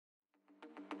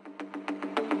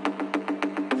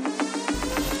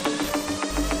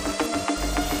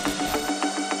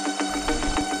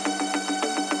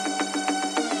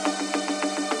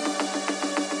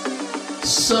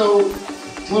So,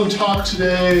 I'm going to talk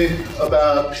today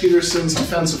about Peterson's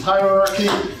defense of hierarchy.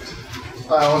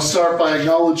 I want to start by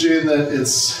acknowledging that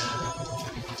it's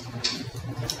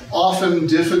often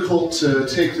difficult to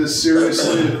take this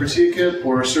seriously and critique it,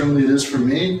 or certainly it is for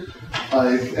me.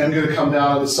 I am going to come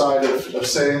down on the side of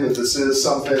saying that this is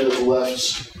something that the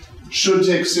left should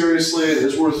take seriously. It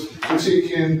is worth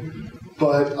critiquing,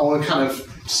 but I want to kind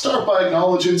of start by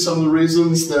acknowledging some of the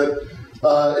reasons that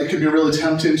it can be really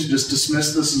tempting to just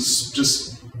dismiss this as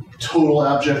just total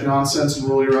abject nonsense and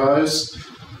roll your eyes.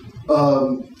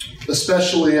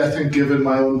 Especially, I think, given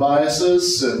my own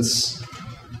biases, since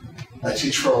I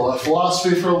teach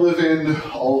philosophy for a living.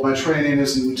 All of my training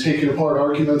is in taking apart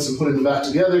arguments and putting them back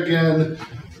together again.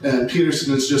 And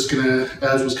Peterson is just going to,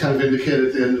 as was kind of indicated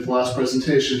at the end of the last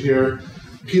presentation here,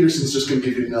 Peterson's just going to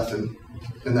give you nothing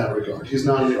in that regard. He's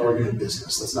not in the argument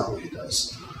business. That's not what he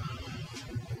does.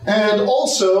 And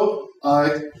also,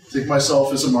 I think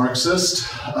myself as a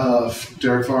Marxist. If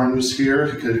Derek Varn was here,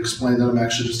 he could explain that I'm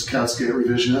actually just a Couchgate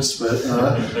revisionist, but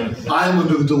I'm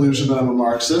under the delusion that I'm a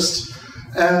Marxist.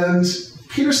 And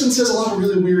Peterson says a lot of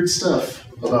really weird stuff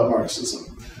about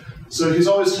Marxism. So he's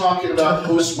always talking about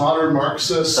postmodern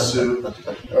Marxists who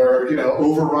are,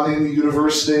 overrunning the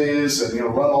universities and,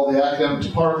 run all the academic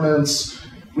departments,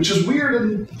 which is weird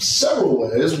in several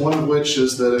ways. One of which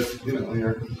is that if,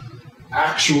 you're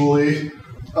actually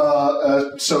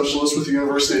a socialist with a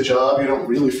university job, you don't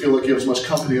really feel like you have as much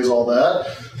company as all that.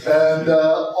 And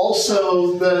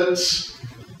also that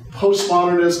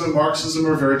postmodernism and Marxism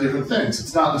are very different things.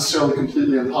 It's not necessarily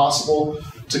completely impossible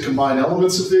to combine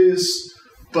elements of these,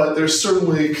 but there's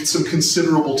certainly some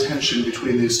considerable tension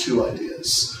between these two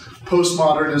ideas.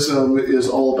 Postmodernism is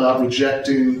all about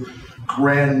rejecting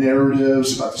grand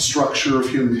narratives about the structure of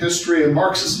human history, and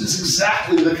Marxism is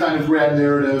exactly the kind of grand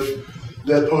narrative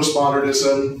that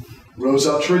postmodernism rose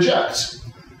up to reject.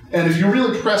 And if you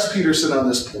really press Peterson on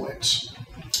this point,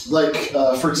 like,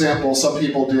 for example, some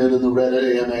people did in the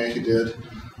Reddit AMA he did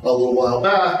a little while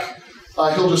back,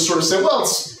 he'll just sort of say, well,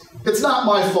 it's not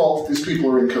my fault these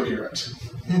people are incoherent.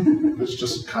 Which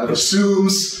just kind of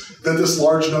assumes that this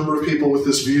large number of people with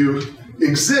this view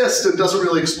exist and doesn't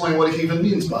really explain what he even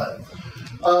means by it.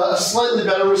 A slightly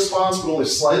better response, but only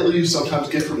slightly, you sometimes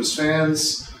get from his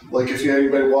fans. Like if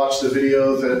anybody watched the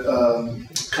video that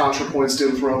ContraPoints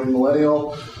did with Roman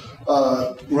Millennial,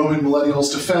 Roman Millennial's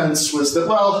defense was that,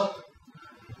 well,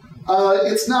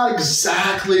 it's not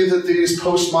exactly that these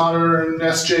postmodern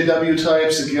SJW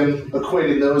types, again,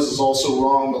 equating those is also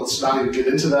wrong, but let's not even get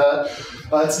into that.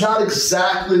 It's not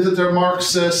exactly that they're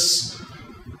Marxists,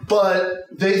 but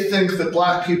they think that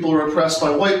black people are oppressed by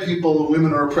white people and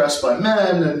women are oppressed by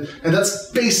men, and that's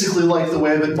basically like the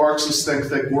way that Marxists think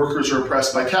that workers are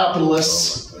oppressed by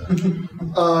capitalists.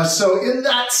 So in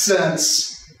that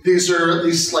sense, these are at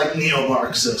least like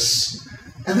neo-Marxists.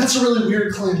 And that's a really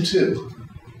weird claim too,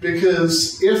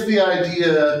 because if the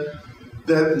idea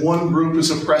that one group is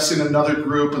oppressing another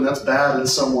group and that's bad in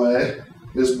some way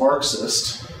is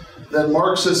Marxist, then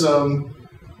Marxism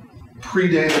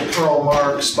predated Karl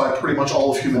Marx by pretty much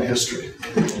all of human history.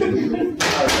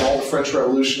 All the French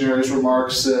revolutionaries were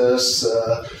Marxists.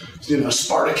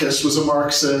 Spartacus was a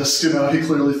Marxist. He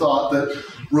clearly thought that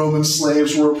Roman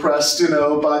slaves were oppressed,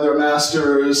 by their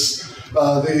masters.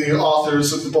 The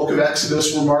authors of the Book of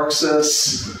Exodus were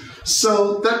Marxists.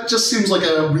 So that just seems like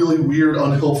a really weird,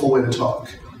 unhelpful way to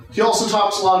talk. He also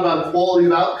talks a lot about equality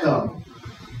of outcome.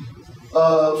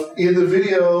 In the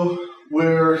video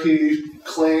where he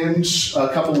claimed a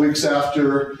couple weeks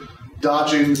after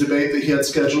dodging the debate that he had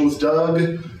scheduled with Doug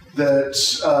that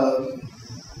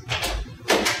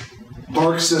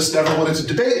Marxists never wanted to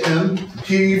debate him,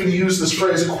 he even used this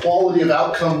phrase, equality of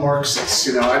outcome Marxists.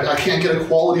 I can't get a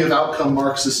quality of outcome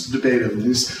Marxist to debate him. And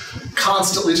he's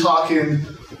constantly talking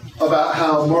about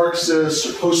how Marxists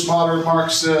or postmodern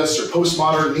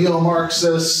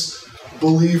neo-Marxists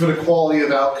believe in equality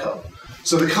of outcome.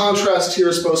 So the contrast here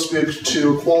is supposed to be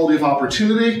to equality of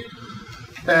opportunity,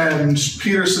 and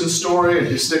Peterson's story, and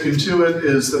he's sticking to it,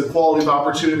 is that equality of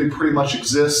opportunity pretty much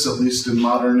exists, at least in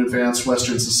modern advanced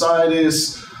Western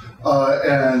societies,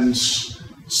 and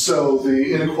so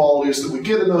the inequalities that we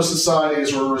get in those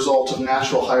societies are a result of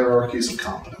natural hierarchies of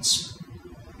competence.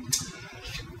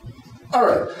 All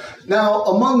right, now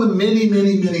among the many,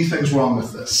 many, many things wrong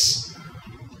with this,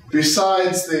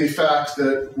 besides the fact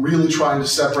that really trying to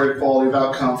separate quality of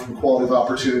outcome from quality of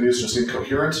opportunity is just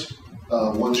incoherent.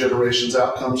 One generation's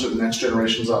outcomes are the next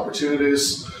generation's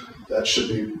opportunities. That should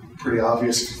be pretty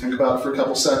obvious if you think about it for a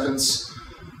couple seconds.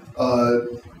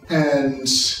 And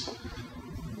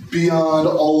beyond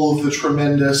all of the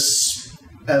tremendous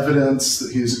evidence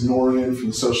that he's ignoring from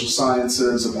the social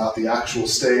sciences about the actual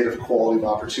state of equality of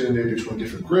opportunity between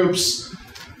different groups.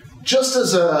 Just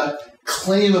as a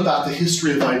claim about the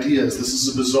history of ideas, this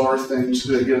is a bizarre thing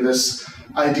to get this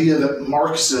idea that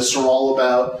Marxists are all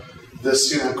about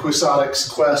this, quixotic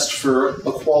quest for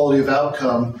equality of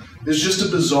outcome is just a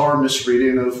bizarre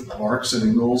misreading of Marx and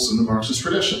Engels and the Marxist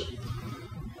tradition.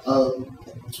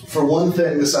 For one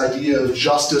thing, this idea of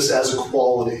justice as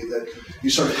equality, that you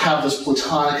sort of have this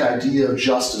Platonic idea of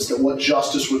justice, that what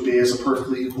justice would be is a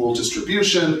perfectly equal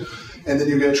distribution, and then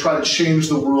you're going to try to change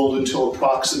the world until it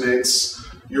approximates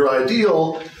your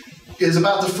ideal, is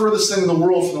about the furthest thing in the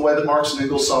world from the way that Marx and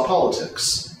Engels saw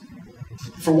politics.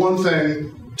 For one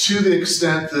thing, to the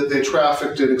extent that they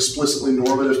trafficked in explicitly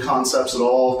normative concepts at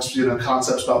all,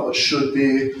 concepts about what should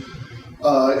be,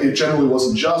 it generally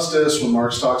wasn't justice. When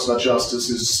Marx talks about justice,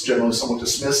 he's generally somewhat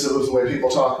dismissive of the way people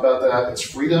talk about that. It's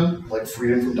freedom, like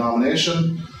freedom from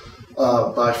domination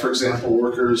by, for example,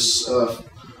 workers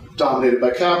dominated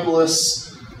by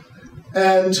capitalists.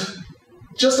 And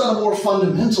just on a more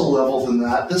fundamental level than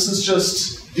that, this is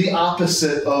just the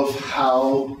opposite of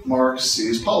how Marx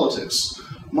sees politics.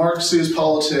 Marx sees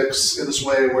politics in this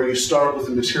way where you start with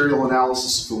a material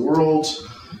analysis of the world,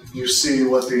 you see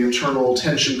what the internal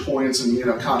tension points and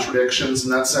contradictions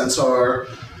in that sense are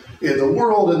in the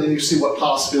world, and then you see what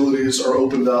possibilities are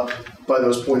opened up by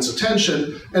those points of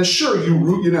tension. And sure, you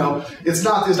root, it's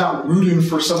not rooting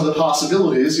for some of the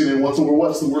possibilities,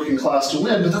 what's the working class to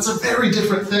win, but that's a very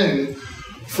different thing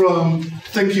from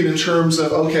thinking in terms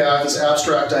of, okay, I have this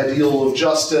abstract ideal of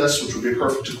justice, which would be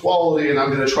perfect equality, and I'm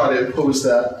going to try to impose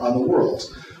that on the world.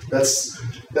 That's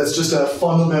just a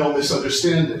fundamental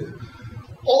misunderstanding.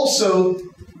 Also,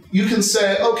 you can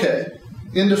say, okay,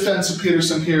 in defense of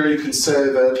Peterson here, you can say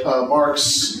that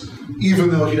Marx, even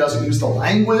though he doesn't use the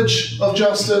language of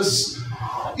justice,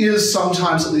 is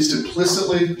sometimes at least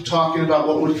implicitly talking about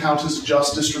what would count as a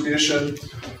just distribution,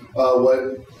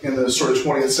 what in the sort of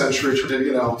 20th century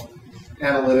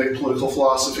analytic political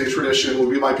philosophy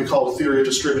tradition might be called a theory of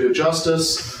distributive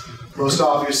justice. Most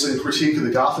obviously in Critique of the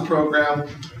Gotha Program,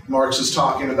 Marx is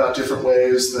talking about different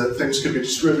ways that things could be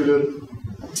distributed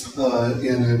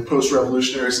in a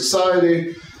post-revolutionary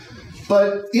society.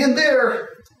 But in there,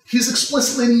 he's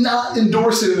explicitly not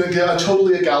endorsing a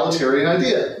totally egalitarian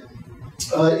idea.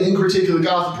 In Critique of the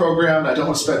Gotha Program, I don't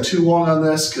want to spend too long on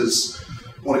this because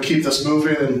I want to keep this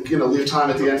moving and leave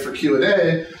time at the end for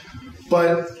Q&A,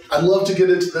 but I'd love to get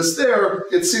into this there.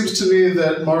 It seems to me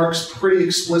that Marx pretty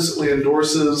explicitly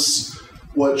endorses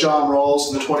what John Rawls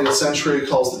in the 20th century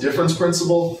calls the difference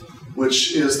principle,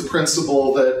 which is the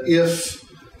principle that if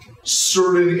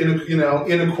certain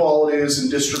inequalities in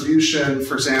distribution,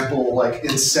 for example, like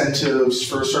incentives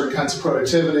for certain kinds of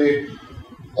productivity,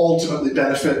 ultimately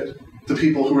benefit the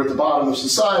people who are at the bottom of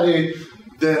society,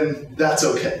 then that's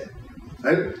okay.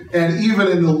 Right? And even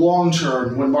in the long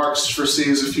term, when Marx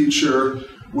foresees a future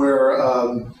where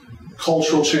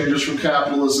cultural changes from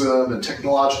capitalism and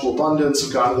technological abundance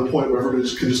have gotten to the point where everybody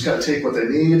can just kind of take what they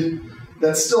need,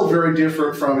 that's still very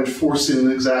different from enforcing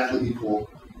an exactly equal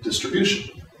distribution.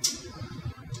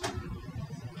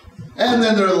 And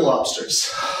then there are the lobsters.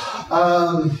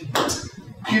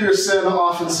 Peterson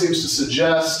often seems to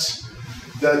suggest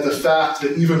that the fact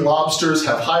that even lobsters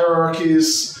have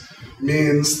hierarchies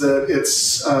means that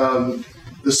it's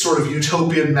this sort of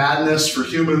utopian madness for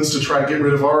humans to try to get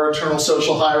rid of our internal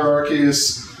social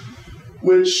hierarchies,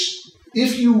 which,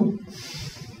 if you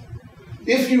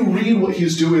read what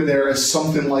he's doing there as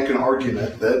something like an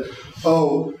argument that,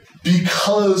 oh,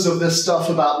 because of this stuff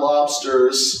about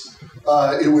lobsters,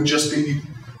 it would just be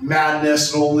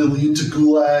madness and only lead to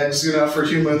gulags, for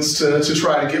humans to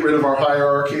try to get rid of our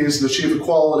hierarchies and achieve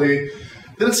equality,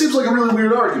 then it seems like a really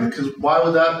weird argument, because why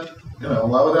would that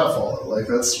follow? Like,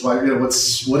 that's why,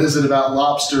 what is it about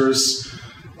lobsters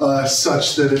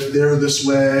such that if they're this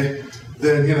way,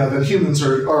 then humans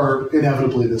are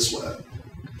inevitably this way?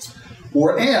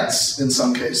 Or ants in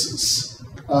some cases.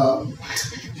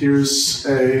 Here's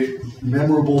a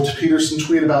memorable Peterson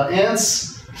tweet about ants.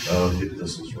 Oh,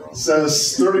 this was wrong. It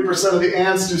says 30% of the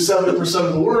ants do 70%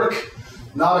 of the work.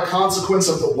 Not a consequence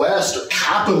of the West or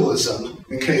capitalism,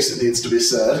 in case it needs to be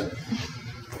said.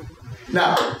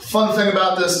 Now, fun thing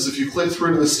about this is if you click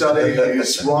through to the study,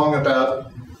 he's wrong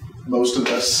about most of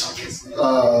this.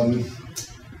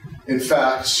 In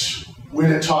fact,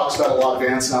 when it talks about a lot of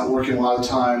ants not working a lot of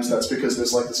times, that's because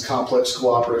there's like this complex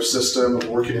cooperative system of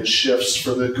working in shifts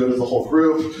for the good of the whole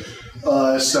group.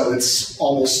 So it's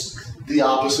almost the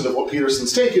opposite of what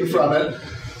Peterson's taken from it.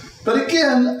 But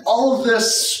again, all of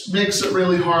this makes it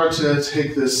really hard to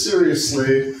take this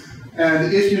seriously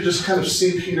And if you just kind of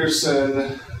see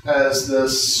Peterson as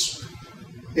this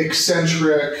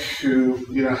eccentric who,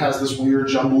 has this weird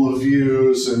jumble of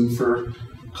views, and for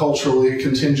culturally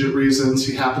contingent reasons,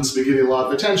 he happens to be getting a lot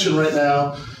of attention right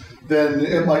now, then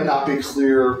it might not be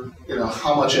clear,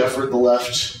 how much effort the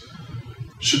left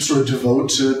should sort of devote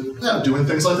to doing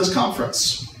things like this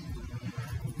conference.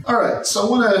 All right, so I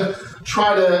want to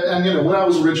try to, and when I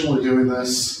was originally doing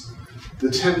this, the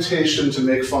temptation to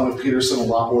make fun of Peterson a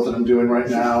lot more than I'm doing right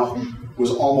now was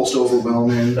almost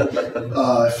overwhelming.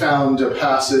 I found a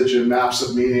passage in Maps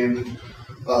of Meaning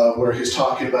where he's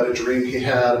talking about a dream he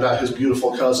had about his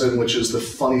beautiful cousin, which is the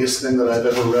funniest thing that I've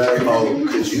ever read. Oh,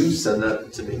 could you send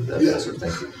that to me? Yes.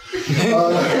 Thank you.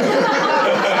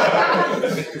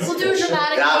 We'll do a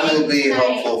dramatic. That will be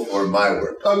helpful for my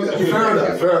work. Okay, fair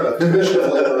enough.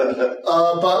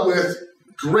 But with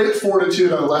great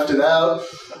fortitude, I left it out.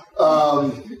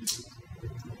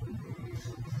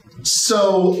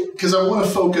 Because I want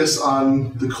to focus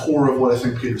on the core of what I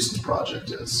think Peterson's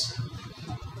project is.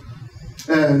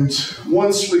 And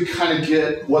once we kind of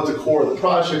get what the core of the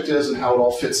project is and how it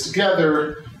all fits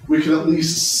together, we can at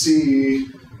least see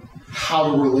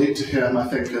how to relate to him, I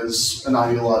think, as an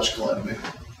ideological enemy.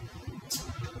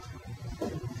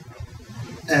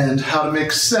 And how to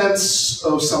make sense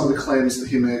of some of the claims that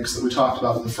he makes that we talked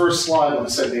about in the first slide. When I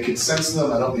say making sense of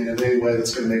them, I don't mean in any way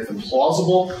that's going to make them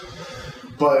plausible,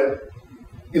 but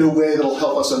in a way that'll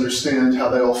help us understand how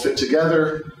they all fit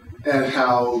together, and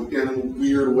how, in a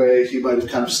weird way, he might have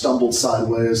kind of stumbled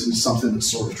sideways into something that's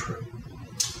sort of true.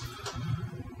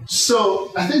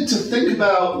 So I think to think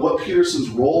about what Peterson's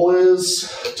role is,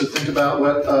 to think about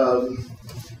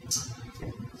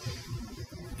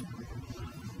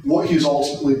what he's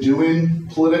ultimately doing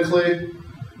politically,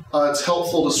 it's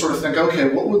helpful to sort of think, okay,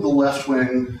 what would the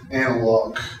left-wing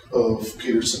analog of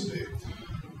Peterson be?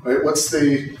 Right? What's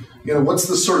the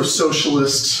sort of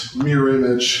socialist mirror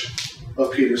image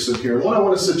of Peterson here? And what I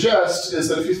want to suggest is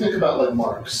that if you think about like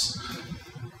Marx,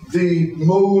 the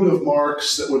mode of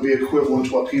Marx that would be equivalent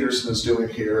to what Peterson is doing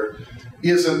here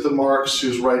isn't the Marx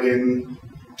who's writing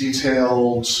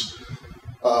detailed,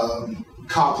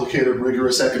 complicated,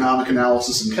 rigorous economic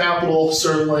analysis in Capital,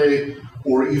 certainly,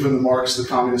 or even the Marx, the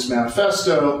Communist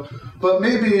Manifesto, but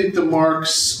maybe the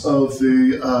Marx of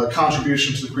the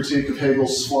contribution to the critique of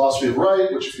Hegel's philosophy of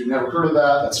right, which if you've never heard of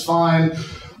that, that's fine.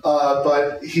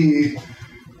 But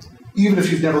even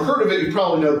if you've never heard of it, you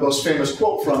probably know the most famous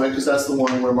quote from it, because that's the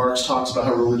one where Marx talks about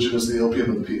how religion is the opium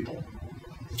of the people.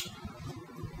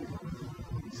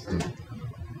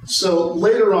 So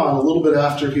later on, a little bit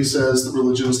after he says that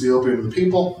religion is the opium of the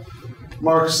people,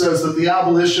 Marx says that the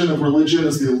abolition of religion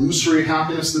is the illusory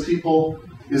happiness of the people,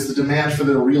 is the demand for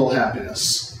their real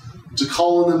happiness. To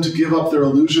call on them to give up their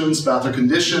illusions about their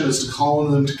condition is to call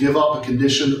on them to give up a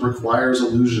condition that requires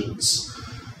illusions.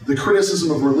 The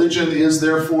criticism of religion is,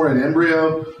 therefore, an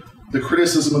embryo, the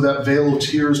criticism of that veil of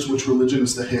tears to which religion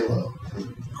is the halo.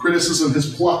 Criticism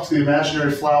has plucked the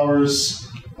imaginary flowers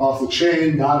off the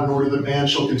chain, not in order that man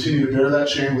shall continue to bear that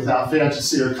chain without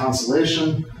fantasy or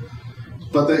consolation,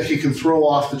 but that he can throw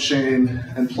off the chain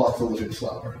and pluck the living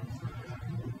flower.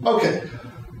 Okay,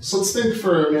 so let's think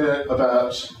for a minute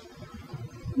about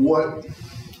what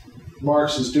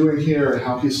Marx is doing here and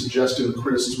how he's suggesting the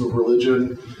criticism of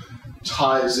religion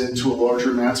ties into a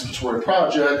larger emancipatory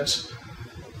project,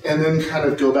 and then kind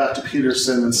of go back to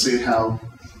Peterson and see how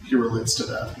he relates to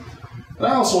that. And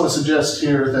I also want to suggest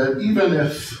here that even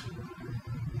if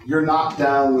you're not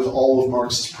down with all of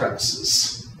Marx's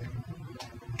premises,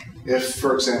 if,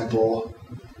 for example,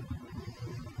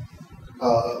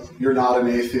 you're not an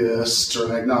atheist or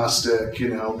an agnostic,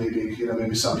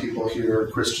 maybe some people here are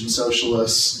Christian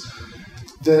socialists,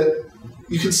 that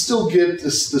you can still get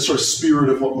this sort of spirit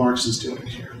of what Marx is doing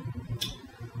here.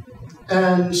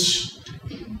 And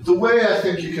the way I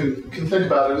think you can think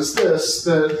about it is this,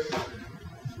 that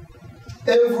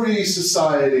every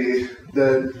society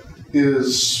that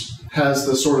has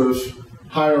the sort of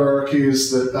hierarchies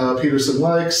that Peterson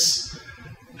likes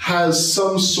has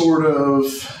some sort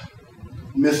of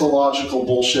mythological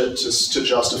bullshit to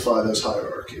justify those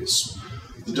hierarchies.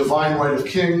 The divine right of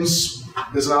kings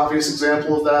is an obvious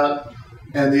example of that,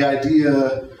 and the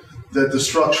idea that the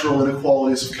structural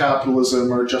inequalities of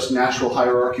capitalism are just natural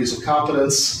hierarchies of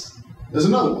competence is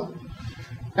another one.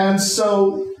 And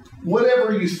so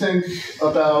whatever you think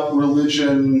about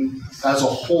religion as a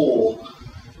whole,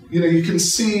 you can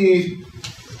see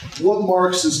what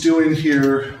Marx is doing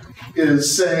here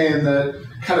is saying that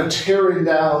kind of tearing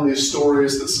down these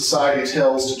stories that society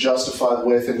tells to justify the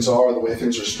way things are, the way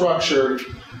things are structured,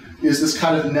 is this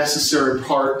kind of necessary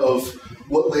part of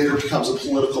what later becomes a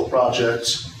political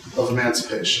project of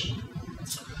emancipation.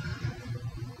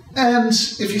 And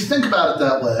if you think about it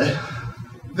that way,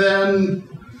 then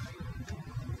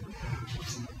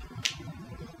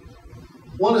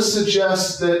I want to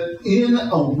suggest that in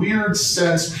a weird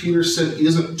sense, Peterson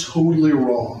isn't totally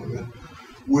wrong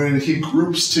when he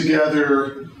groups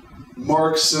together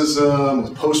Marxism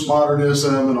with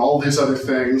postmodernism and all these other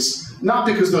things, not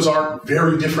because those aren't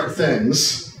very different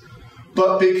things,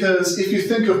 but because if you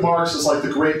think of Marx as like the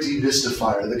great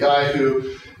demystifier, the guy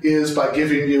who is, by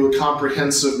giving you a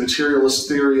comprehensive materialist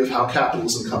theory of how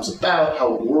capitalism comes about,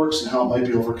 how it works, and how it might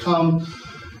be overcome,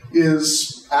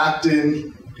 is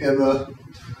acting in the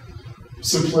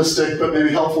simplistic but maybe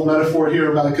helpful metaphor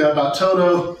here about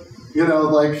Toto,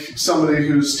 like somebody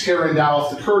who's tearing down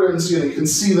off the curtains. You can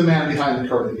see the man behind the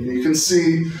curtain. You can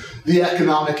see the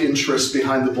economic interest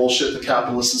behind the bullshit that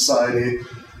capitalist society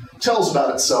tells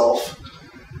about itself.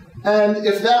 And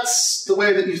if that's the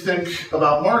way that you think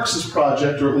about Marx's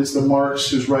project, or at least the Marx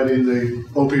who's writing the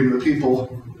Opium of the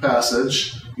People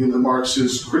passage, the Marx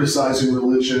who's criticizing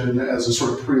religion as a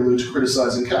sort of prelude to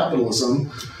criticizing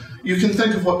capitalism, you can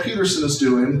think of what Peterson is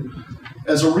doing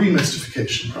as a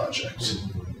remystification project.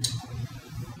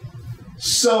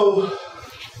 So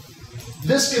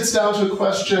this gets down to a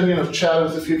question,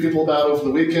 chatted with a few people about over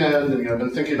the weekend, and I've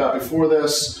been thinking about before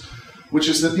this, which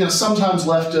is that sometimes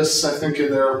leftists, I think in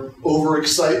their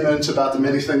overexcitement about the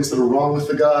many things that are wrong with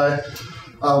the guy,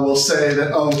 will say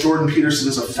that, oh, Jordan Peterson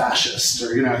is a fascist,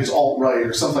 or he's alt-right,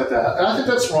 or something like that. And I think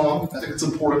that's wrong. I think it's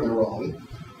importantly wrong.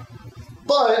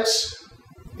 But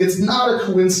it's not a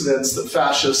coincidence that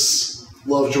fascists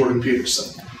love Jordan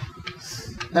Peterson.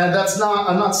 And that's not,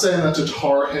 I'm not saying that to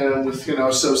tar him with,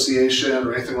 association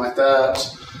or anything like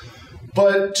that,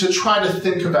 but to try to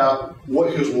think about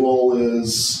what his role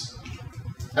is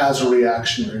as a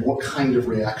reactionary, what kind of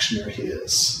reactionary he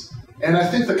is. And I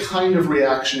think the kind of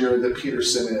reactionary that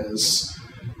Peterson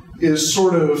is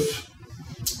sort of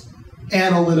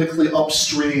analytically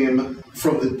upstream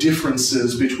from the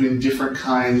differences between different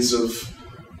kinds of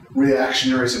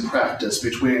reactionaries in practice,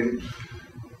 between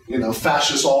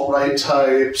fascist alt-right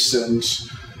types and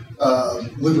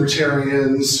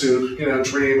libertarians who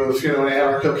dream of an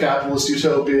anarcho-capitalist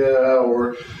utopia,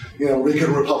 or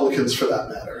Reagan Republicans for that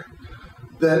matter.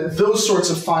 That those sorts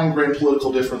of fine-grained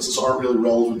political differences aren't really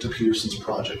relevant to Peterson's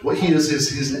project. What he is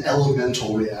he's an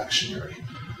elemental reactionary.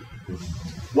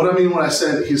 What I mean when I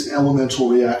say that he's an elemental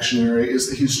reactionary is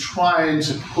that he's trying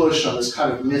to push on this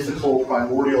kind of mythical,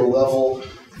 primordial level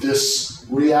this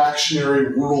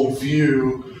reactionary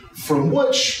worldview from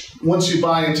which, once you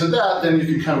buy into that, then you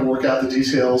can kind of work out the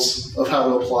details of how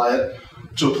to apply it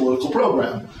to a political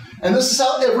program. And this is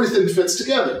how everything fits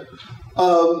together.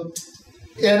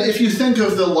 And if you think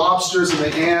of the lobsters and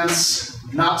the ants,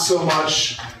 not so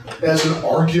much as an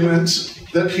argument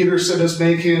that Peterson is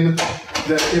making,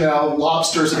 that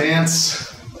lobsters and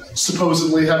ants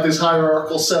supposedly have these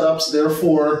hierarchical setups,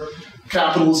 therefore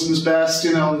capitalism is best,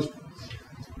 how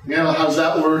does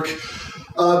that work?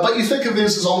 But you think of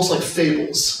these as almost like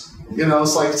fables.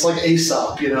 It's like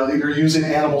Aesop, that you're using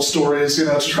animal stories,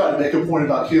 to try to make a point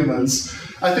about humans.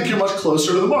 I think you're much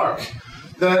closer to the mark.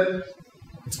 That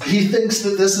he thinks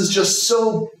that this is just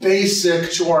so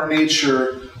basic to our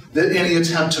nature that any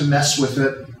attempt to mess with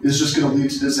it is just going to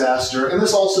lead to disaster. And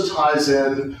this also ties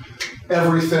in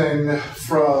everything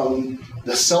from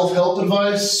the self-help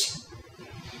advice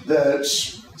that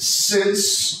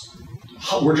since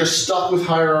we're just stuck with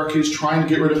hierarchies, trying to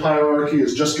get rid of hierarchy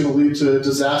is just going to lead to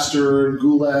disaster and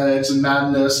gulags and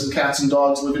madness and cats and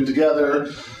dogs living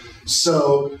together.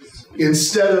 So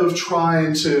instead of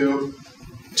trying to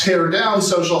tear down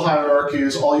social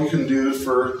hierarchies, all you can do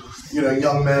for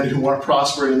young men who aren't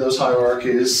prospering in those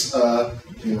hierarchies,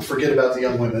 forget about the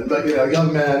young women, but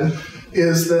young men,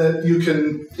 is that you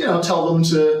can tell them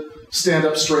to stand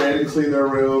up straight and clean their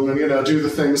room and do the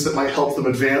things that might help them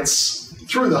advance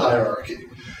through the hierarchy.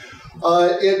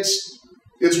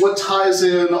 It's what ties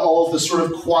in all of the sort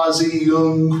of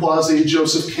quasi-Jung,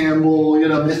 quasi-Joseph Campbell,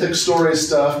 mythic story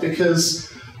stuff,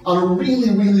 because on a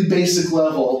really, really basic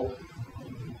level,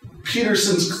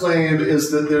 Peterson's claim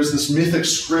is that there's this mythic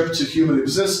script to human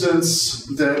existence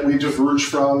that we diverge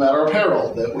from at our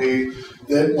peril, that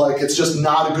it's just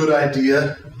not a good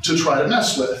idea to try to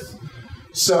mess with.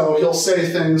 So he'll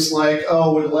say things like,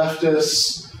 oh, when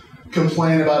leftists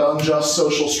complain about unjust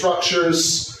social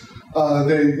structures,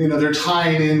 they're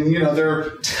tying in,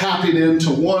 they're tapping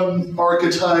into one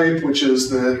archetype, which is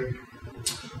the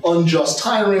unjust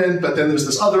tyrant, but then there's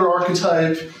this other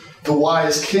archetype, the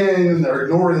wise king, they're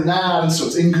ignoring that, and so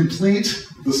it's incomplete.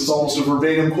 This is almost a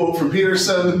verbatim quote from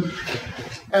Peterson.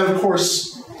 And of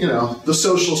course, the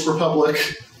socialist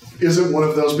republic isn't one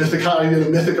of those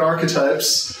mythic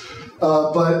archetypes,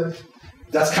 but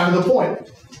that's kind of the point.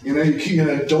 You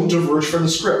don't diverge from the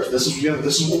script. This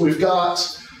is what we've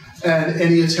got, and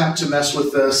any attempt to mess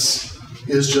with this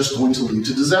is just going to lead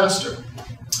to disaster.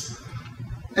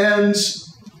 And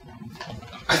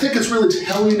I think it's really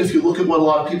telling if you look at what a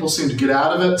lot of people seem to get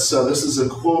out of it. So this is a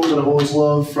quote that I've always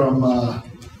loved from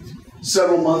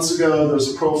several months ago. There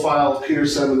was a profile of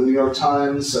Peterson in the New York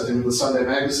Times, I think in the Sunday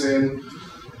magazine.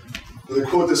 They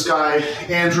quote this guy,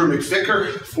 Andrew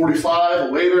McVicker, 45,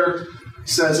 a waiter,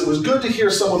 says, "It was good to hear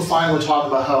someone finally talk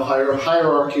about how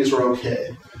hierarchies are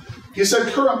okay. He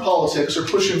said current politics are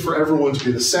pushing for everyone to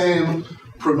be the same,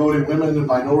 promoting women and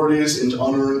minorities into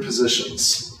unearned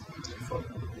positions."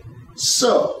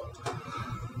 So,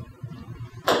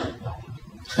 I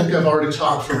think I've already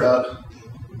talked for about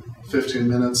 15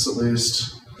 minutes at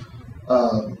least.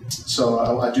 So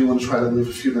I do want to try to leave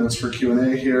a few minutes for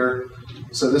Q&A here.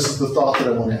 So this is the thought that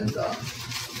I want to end on.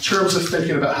 In terms of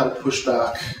thinking about how to push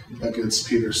back against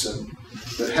Peterson,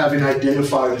 that having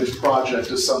identified his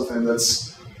project as something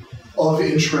that's of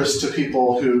interest to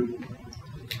people who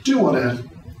do want to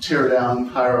tear down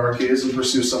hierarchies and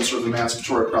pursue some sort of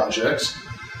emancipatory project.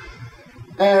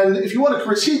 And if you want to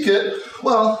critique it,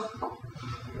 well,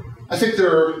 I think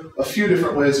there are a few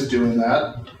different ways of doing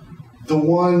that. The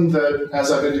one that,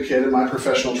 as I've indicated, my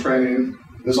professional training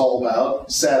is all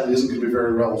about, sadly isn't going to be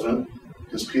very relevant,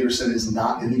 because Peterson is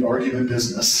not in the argument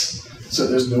business, so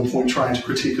there's no point trying to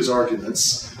critique his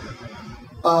arguments.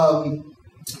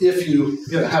 If you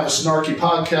have a snarky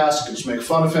podcast, you can just make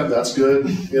fun of him, that's good,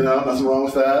 nothing wrong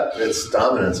with that. It's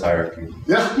dominance hierarchy.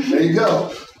 Yeah, there you go.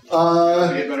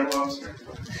 Be a better lobster.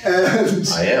 And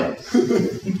I am.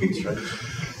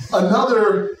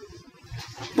 another,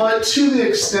 but to the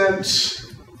extent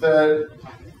that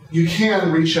you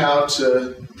can reach out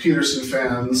to Peterson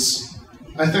fans,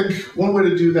 I think one way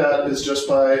to do that is just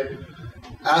by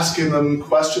asking them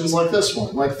questions like this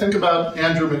one. Like, think about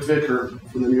Andrew McVicker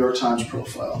from the New York Times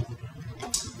profile.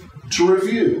 To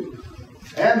review,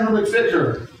 Andrew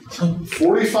McVicker,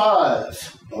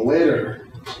 45, a waiter.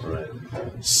 Right.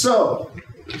 So,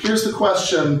 here's the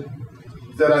question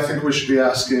that I think we should be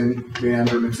asking the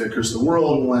Andrew McVickers of the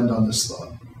world, and we'll end on this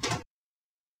thought.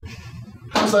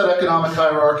 How's that economic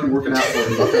hierarchy working out for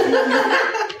you?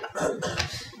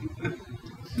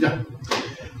 Yeah.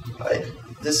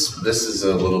 This is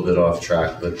a little bit off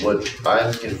track, but what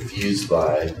I'm confused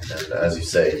by, and as you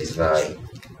say, he's not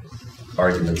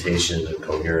argumentation and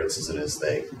coherence isn't his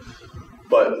thing.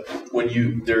 But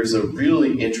there's a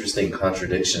really interesting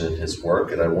contradiction in his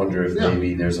work, and I wonder if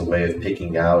maybe there's a way of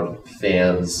picking out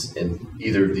fans in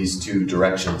either of these two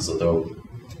directions, although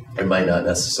it might not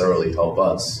necessarily help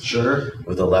us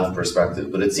with a left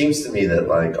perspective. But it seems to me that,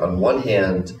 like, on one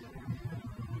hand,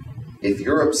 if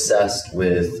you're obsessed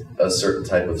with a certain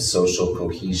type of social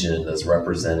cohesion as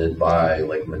represented by,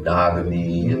 like,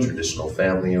 monogamy and traditional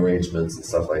family arrangements and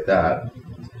stuff like that,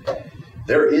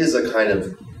 there is a kind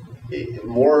of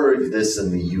more of this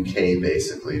in the UK,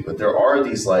 basically, but there are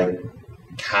these, like,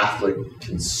 Catholic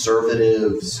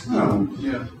conservatives who,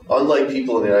 unlike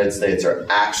people in the United States, are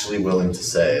actually willing to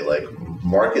say, like,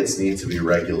 markets need to be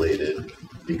regulated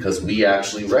because we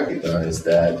actually recognize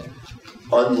that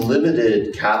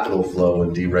unlimited capital flow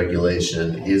and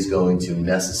deregulation is going to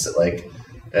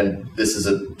and this is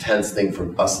a tense thing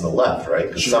for us on the left, right?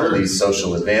 Because some of these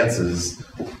social advances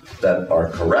that are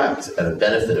correct and a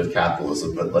benefit of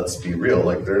capitalism, but let's be real,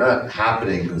 like, they're not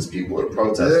happening because people are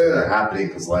protesting. They're happening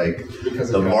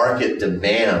because the market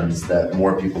demands that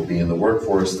more people be in the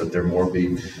workforce, that there more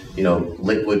be,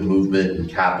 liquid movement and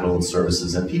capital and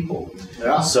services and people.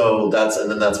 Yeah. So that's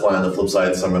why on the flip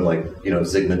side, someone like,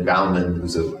 Zygmunt Bauman,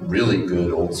 who's a really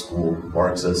good old school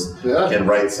Marxist, can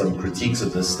write some critiques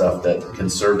of this stuff that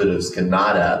conservatives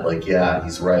cannot add. Like, yeah,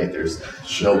 he's right. There's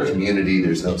no community.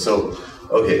 There's no,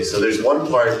 okay, so there's one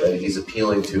part that he's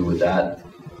appealing to with that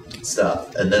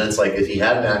stuff. And then it's like, if he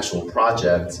had an actual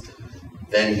project,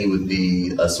 then he would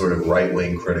be a sort of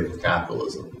right-wing critic of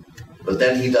capitalism. But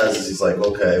then he's like,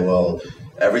 okay, well,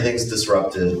 everything's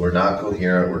disrupted. We're not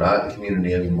coherent. We're not in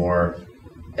community anymore.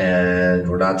 And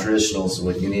we're not traditional. So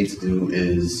what you need to do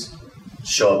is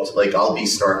show up to, I'll be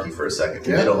snarky for a second.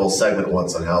 We did a whole segment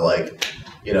once on how,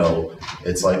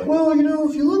 it's like, well,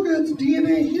 if you look at the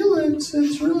DNA helix,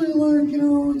 it's really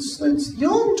it's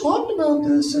Jung talked about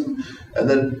this, and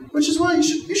then, which is why you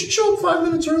should show up 5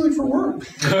 minutes early for work.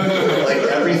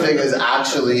 Everything is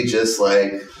actually just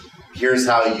here's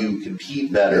how you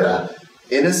compete better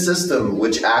in a system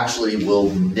which actually will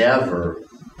never,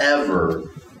 ever,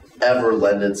 ever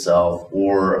lend itself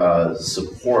or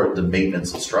support the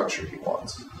maintenance of structure he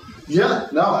wants. Yeah,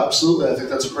 no, absolutely. I think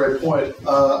that's a great point.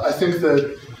 I think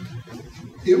that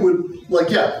it would,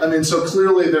 so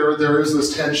clearly there is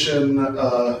this tension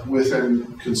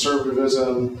within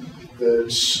conservatism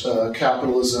that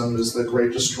capitalism is the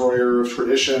great destroyer of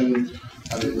tradition.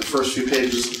 I mean, the first few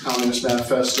pages of the Communist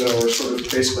Manifesto are sort of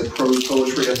basically prose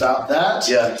poetry about that.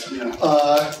 Yeah.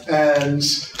 And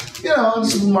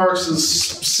Marx is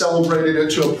celebrating it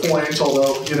to a point,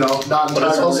 although, not But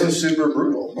it's also super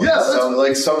brutal.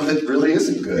 Some of it really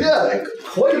isn't good. Yeah.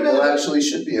 Quite people actually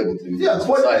should be able to do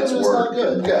besides work not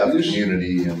good. and have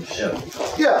community and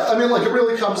it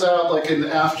really comes out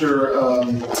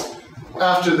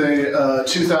after the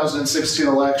 2016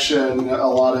 election, a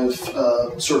lot of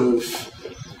sort of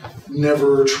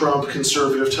never Trump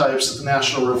conservative types at the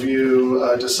National Review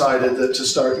decided that to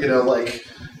start,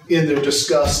 in their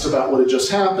disgust about what had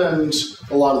just happened,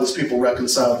 a lot of these people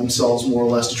reconciled themselves more or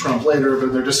less to Trump later, but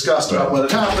in their disgust about what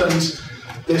had happened,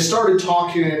 they started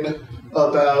talking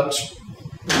about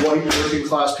white working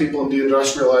class people in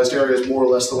deindustrialized areas more or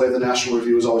less the way the National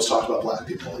Review has always talked about black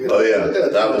people.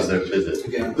 That was their pivot.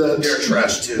 They're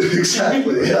trash too.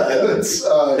 Exactly. Yeah.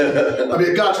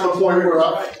 It got to a point where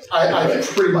I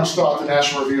pretty much thought the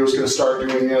National Review was going to start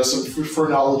doing some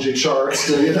phrenology charts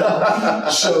to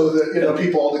show that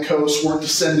people on the coast weren't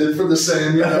descended from the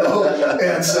same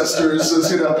ancestors as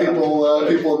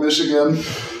people in Michigan.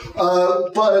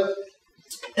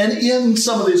 And in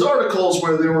some of these articles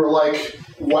where they were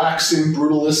waxing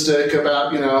brutalistic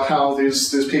about how these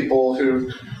people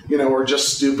who are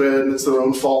just stupid and it's their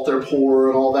own fault they're poor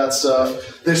and all that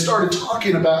stuff, they started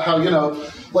talking about how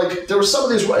there were some of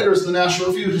these writers in the National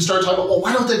Review who started talking about, well,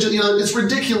 why don't they just, it's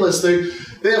ridiculous, they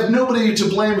have nobody to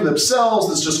blame for themselves,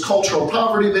 it's just cultural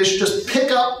poverty, they should just pick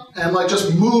up and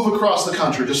just move across the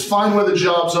country, just find where the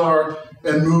jobs are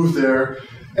and move there.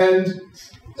 And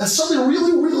there's something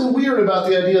really, really weird about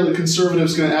the idea that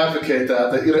conservatives going to advocate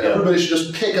that everybody should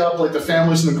just pick up the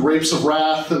families in the grapes of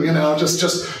wrath and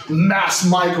just mass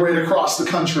migrate across the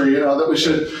country.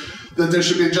 That there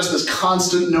should be just this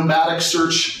constant nomadic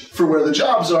search for where the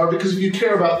jobs are, because if you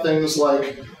care about things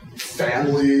like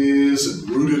families and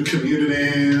rooted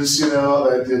communities,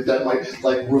 that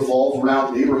might revolve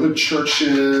around neighborhood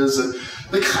churches and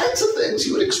the kinds of things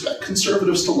you would expect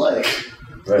conservatives to like,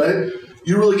 right?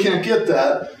 You really can't get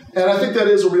that. And I think that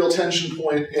is a real tension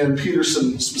point in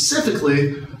Peterson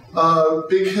specifically,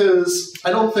 because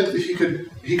I don't think that he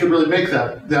could really make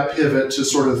that pivot to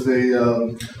sort of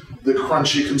the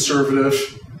crunchy conservative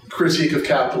critique of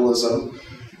capitalism.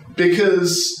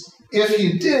 Because if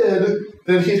he did,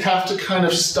 then he'd have to kind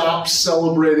of stop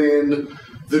celebrating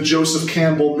the Joseph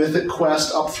Campbell mythic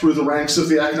quest up through the ranks of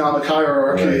the economic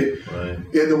hierarchy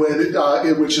in the way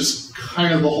that, which is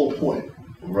kind of the whole point.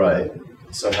 Right.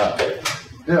 So how?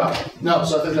 Yeah. No.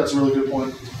 So I think that's a really good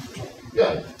point.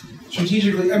 Yeah.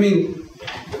 Strategically, I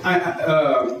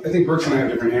think Brooks and I have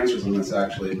different answers on this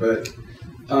actually, but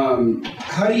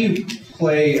how do you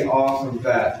play off of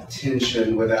that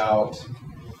tension without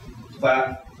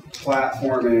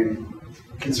platforming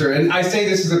concern? And I say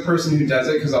this as a person who does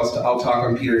it because I'll talk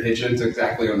on Peter Hitchens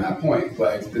exactly on that point.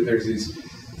 That there's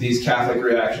these Catholic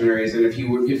reactionaries, and if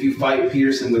you fight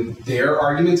Peterson with their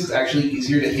arguments, it's actually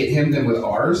easier to hit him than with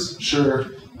ours. Sure.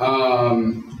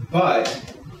 But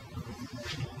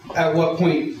at what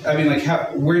point?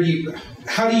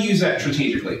 How do you use that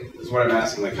strategically? Is what I'm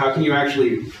asking. How can you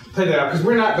actually play that out? Because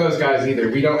we're not those guys either.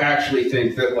 We don't actually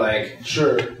think that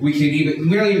sure we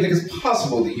don't even think it's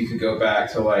possible that you could go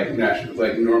back to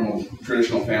normal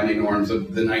traditional family norms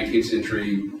of the 19th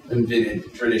century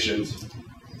invented traditions.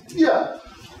 Yeah.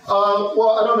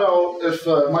 Well, I don't know if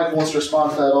Michael wants to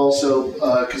respond to that also,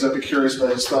 because I'd be curious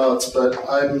about his thoughts, but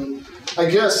I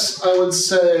guess I would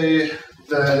say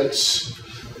that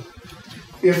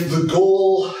if the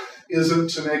goal isn't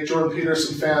to make Jordan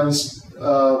Peterson fans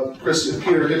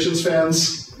Peter Hitchens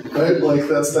fans, right?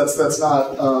 That's not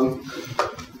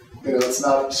it's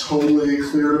not totally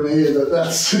clear to me that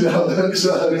that's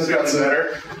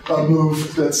a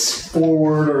move that's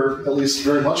forward, or at least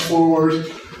very much forward.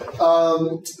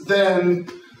 Then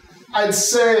I'd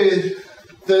say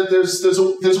that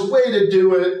there's a way to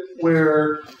do it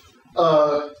where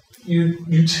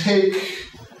you take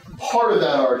part of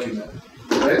that argument,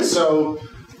 right? So,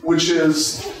 which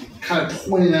is kind of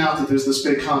pointing out that there's this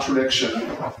big contradiction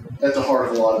at the heart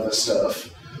of a lot of this stuff.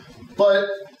 But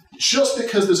just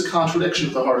because there's a contradiction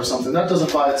at the heart of something, that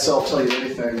doesn't by itself tell you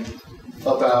anything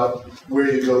about where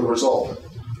you go to resolve it.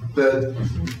 That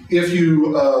if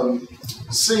you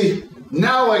see,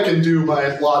 now I can do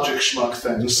my logic schmuck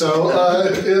thing. So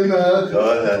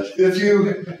go ahead. If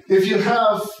if you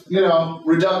have,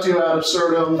 reductio ad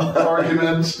absurdum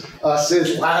argument, say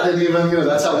it's Latin even,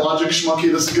 that's how logic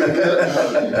schmucky this is going to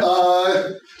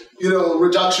get.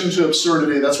 Reduction to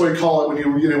absurdity, that's what you call it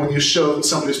when you show that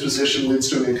somebody's position leads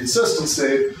to an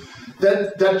inconsistency.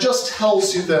 That just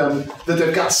tells you then that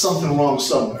they've got something wrong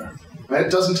somewhere. Right?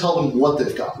 It doesn't tell them what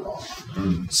they've got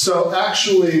wrong. So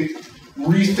actually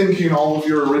rethinking all of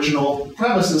your original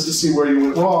premises to see where you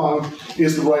went wrong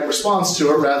is the right response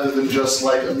to it, rather than just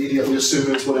immediately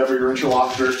assume it's whatever your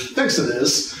interlocutor thinks it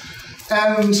is.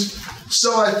 And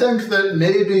so I think that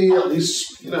maybe, at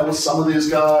least, with some of these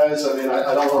guys,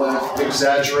 I don't want to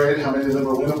exaggerate how many of them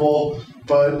are winnable,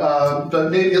 but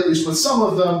maybe at least with some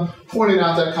of them, pointing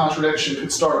out that contradiction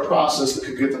could start a process that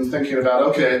could get them thinking about,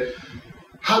 okay,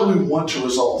 how do we want to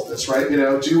resolve this, right?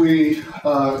 Do we,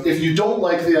 if you don't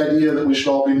like the idea that we should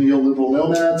all be neoliberal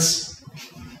nomads,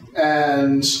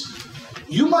 and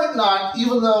you might not,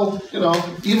 even though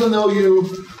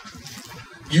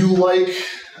you like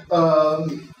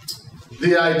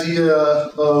the idea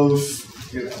of,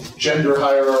 gender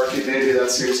hierarchy, maybe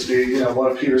that seems to be, one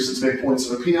of Peterson's big points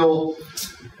of appeal.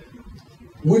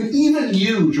 Would even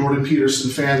you, Jordan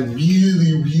Peterson fan,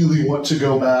 really, really want to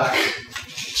go back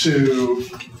to,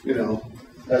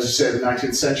 as you say, the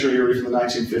 19th century or even the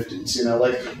 1950s,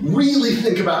 really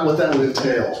think about what that would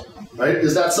entail, right?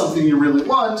 Is that something you really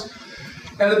want?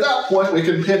 And at that point, we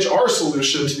can pitch our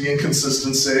solution to the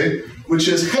inconsistency, which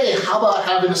is, hey, how about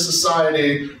having a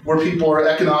society where people are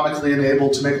economically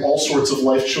enabled to make all sorts of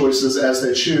life choices as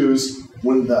they choose?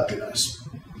 Wouldn't that be nice?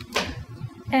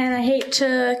 And I hate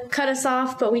to cut us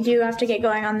off, but we do have to get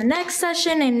going on the next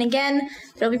session. And again,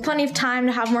 there'll be plenty of time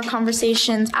to have more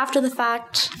conversations after the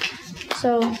fact.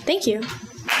 So, thank you.